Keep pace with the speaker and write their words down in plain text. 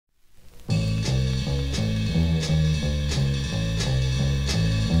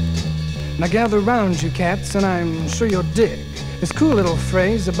Now gather round, you cats, and I'm sure you'll dig this cool little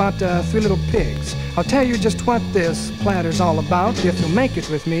phrase about three little pigs. I'll tell you just what this platter's all about if you'll make it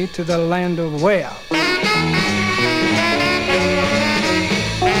with me to the land of way out.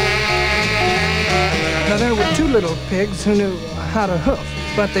 Now there were two little pigs who knew how to hoof,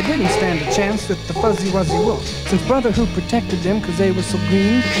 but they didn't stand a chance with the fuzzy wuzzy wolf, since brother who protected them because they were so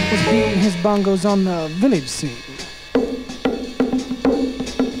green was beating his bongos on the village scene.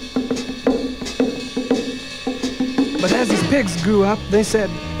 But as his pigs grew up, they said,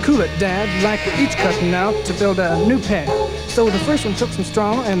 "Cool it, Dad, like we're each cutting out to build a new pen." So the first one took some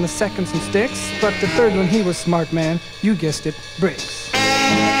straw and the second some sticks, but the third one, he was smart, man. You guessed it, bricks.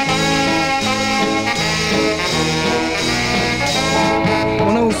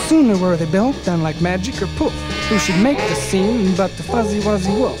 Well, no sooner were they built than like magic or poof, who should make the scene but the fuzzy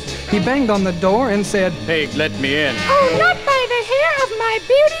wuzzy wolf. He banged on the door and said, "Pig, let me in." "Oh, not by the hair of my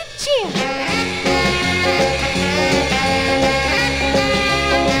beauty chin."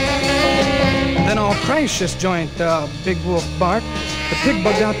 Then all gracious joint, the big wolf barked. The pig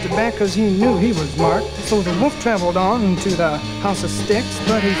bugged out the back 'cause he knew he was marked. So the wolf traveled on to the house of sticks,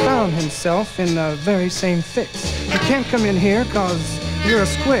 but he found himself in the very same fix. "You can't come in here 'cause you're a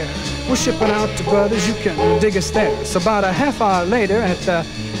square. We're shipping out to brothers, you can dig us there." So about a half hour later at the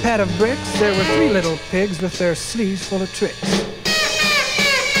pad of bricks, there were three little pigs with their sleeves full of tricks.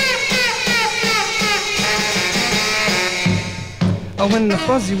 When the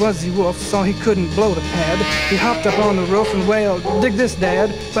fuzzy wuzzy wolf saw he couldn't blow the pad, he hopped up on the roof and wailed, "Dig this,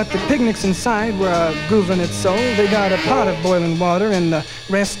 Dad." But the pigniks inside were grooving it so they got a pot of boiling water and the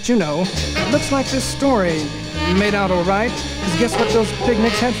rest you know. Looks like this story made out all right, 'cause guess what those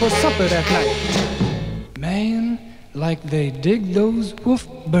pigniks had for supper that night? Man, like they dig those wolf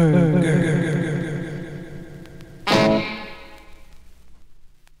burgers.